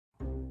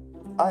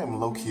I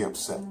am low-key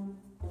upset.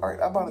 Alright,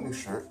 I bought a new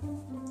shirt.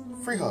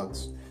 Free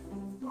hugs.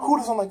 Who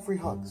doesn't like free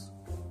hugs?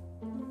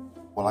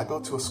 Well, I go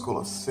to a school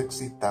of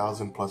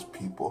 60,000 plus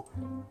people,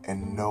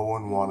 and no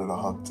one wanted a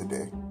hug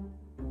today.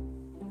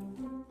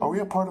 Are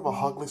we a part of a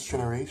hugless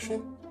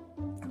generation?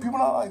 Do people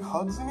not like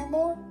hugs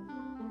anymore?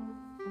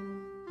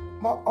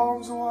 My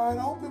arms are wide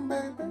open,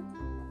 baby.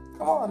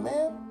 Come on,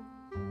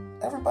 man.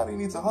 Everybody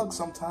needs a hug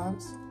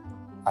sometimes.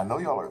 I know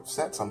y'all are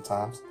upset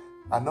sometimes.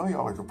 I know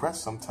y'all are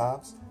depressed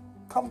sometimes.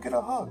 Come get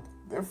a hug.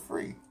 They're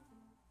free.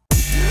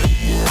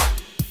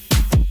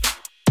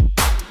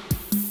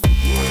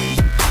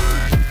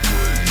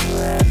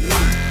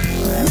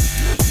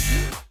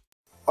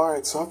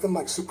 Alright, so I've been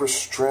like super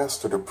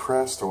stressed or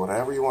depressed or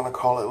whatever you want to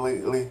call it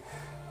lately.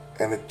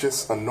 And it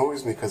just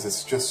annoys me because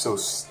it's just so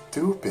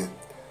stupid.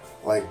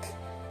 Like,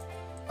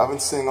 I've been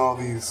seeing all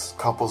these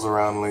couples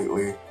around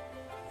lately,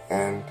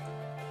 and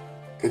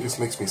it just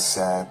makes me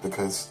sad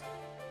because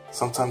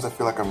sometimes I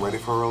feel like I'm ready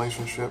for a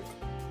relationship,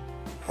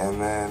 and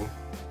then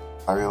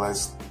I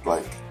realize,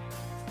 like,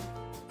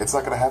 it's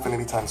not going to happen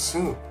anytime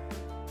soon.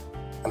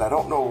 And I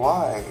don't know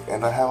why,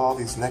 and I have all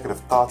these negative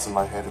thoughts in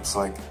my head. It's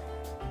like,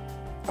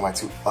 am I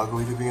too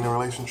ugly to be in a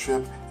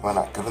relationship? Am I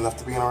not good enough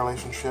to be in a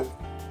relationship?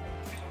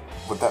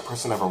 Would that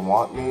person ever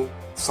want me?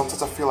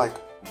 Sometimes I feel like,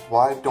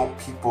 why don't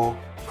people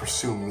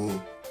pursue me?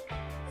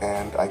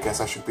 And I guess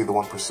I should be the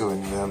one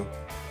pursuing them.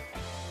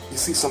 You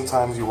see,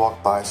 sometimes you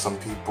walk by some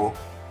people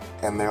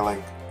and they're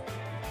like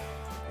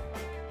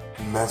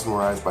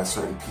mesmerized by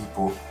certain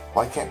people.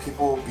 Why can't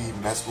people be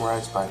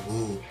mesmerized by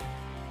me?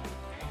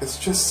 It's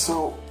just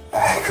so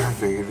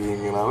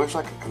aggravating, and I wish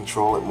I could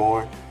control it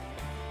more.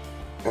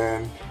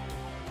 And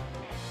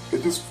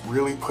it just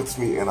really puts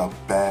me in a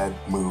bad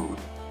mood.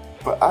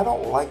 But I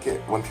don't like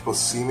it when people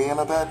see me in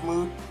a bad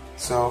mood,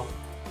 so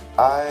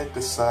I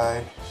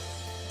decide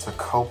to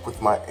cope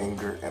with my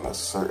anger in a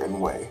certain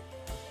way.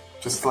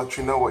 Just to let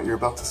you know, what you're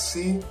about to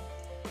see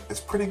is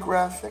pretty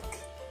graphic,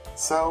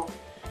 so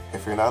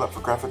if you're not up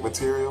for graphic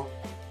material,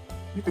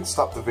 you can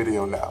stop the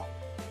video now.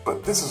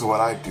 But this is what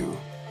I do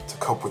to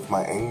cope with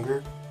my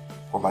anger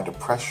or my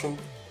depression,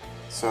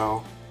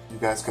 so you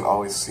guys can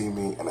always see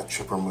me in a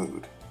chipper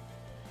mood.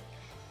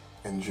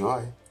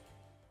 Enjoy.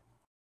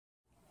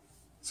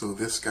 So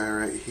this guy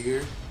right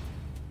here,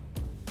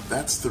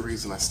 that's the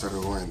reason I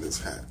started wearing this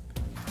hat.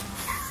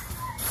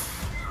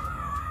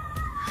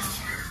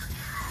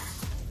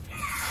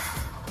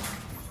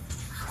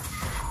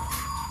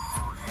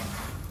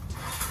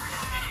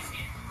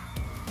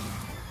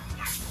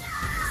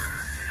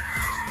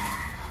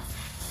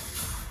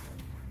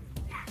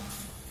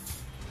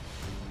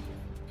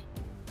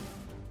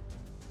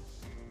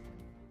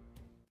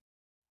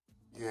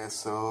 Yeah,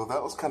 so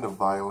that was kind of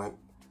violent,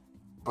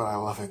 but I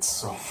love it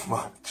so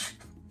much.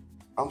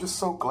 I'm just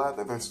so glad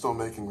that they're still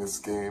making this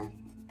game,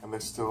 and they're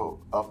still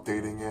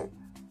updating it.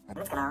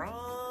 It's gonna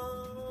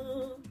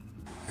rain.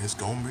 It's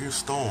gonna be a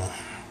storm.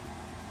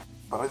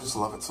 But I just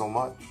love it so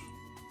much,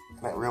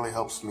 and it really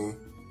helps me,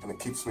 and it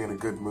keeps me in a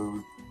good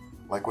mood.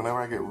 Like, whenever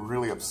I get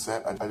really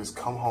upset, I just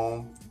come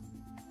home,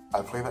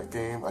 I play that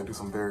game, I do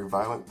some very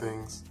violent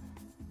things,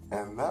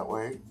 and that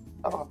way,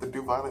 I don't have to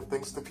do violent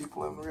things to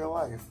people in real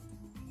life.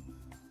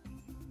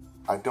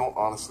 I don't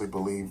honestly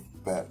believe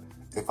that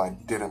if I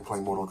didn't play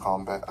Mortal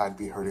Kombat, I'd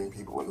be hurting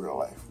people in real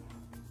life.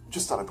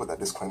 Just thought I'd put that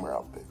disclaimer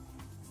out there.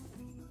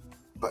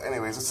 But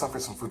anyways, it's time for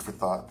some food for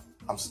thought.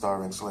 I'm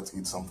starving, so let's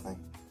eat something.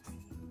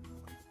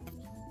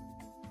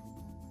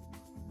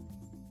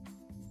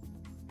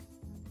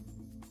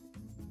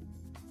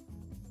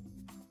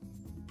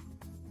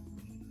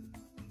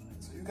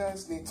 So you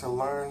guys need to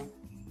learn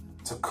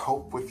to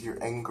cope with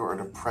your anger or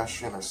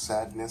depression or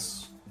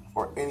sadness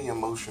or any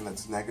emotion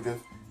that's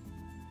negative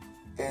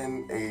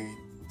in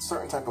a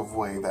certain type of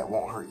way that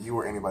won't hurt you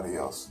or anybody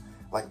else.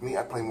 Like me,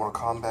 I play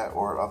Mortal Kombat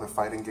or other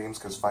fighting games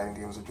because fighting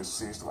games are just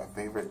seriously my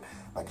favorite.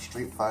 Like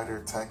Street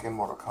Fighter, Tekken,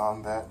 Mortal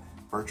Kombat,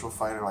 Virtual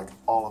Fighter, like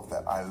all of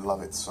that. I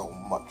love it so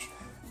much.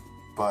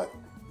 But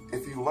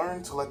if you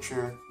learn to let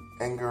your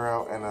anger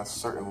out in a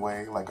certain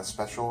way, like a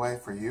special way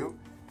for you,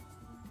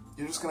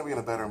 you're just going to be in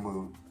a better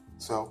mood.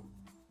 So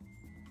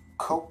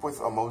cope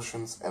with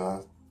emotions in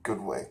a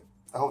good way.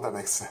 I hope that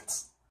makes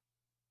sense.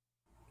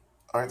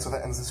 Alright, so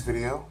that ends this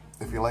video.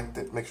 If you liked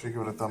it, make sure you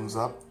give it a thumbs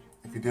up.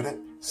 If you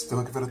didn't,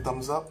 still give it a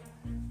thumbs up.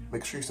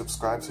 Make sure you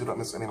subscribe so you don't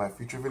miss any of my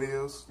future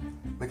videos.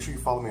 Make sure you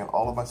follow me on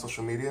all of my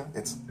social media.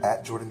 It's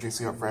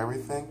 @JordanJCR for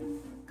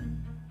everything.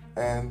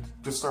 And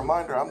just a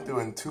reminder, I'm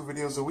doing 2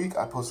 videos a week.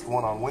 I post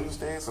one on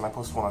Wednesdays and I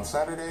post one on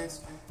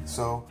Saturdays.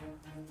 So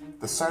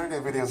the Saturday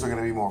videos are going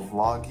to be more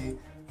vloggy,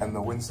 and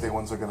the Wednesday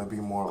ones are going to be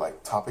more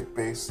like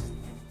topic-based,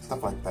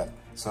 stuff like that.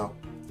 So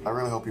I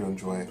really hope you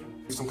enjoy it.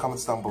 Leave some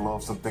comments down below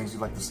of some things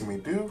you'd like to see me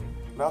do,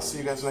 and I'll see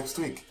you guys next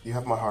week. You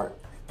have my heart.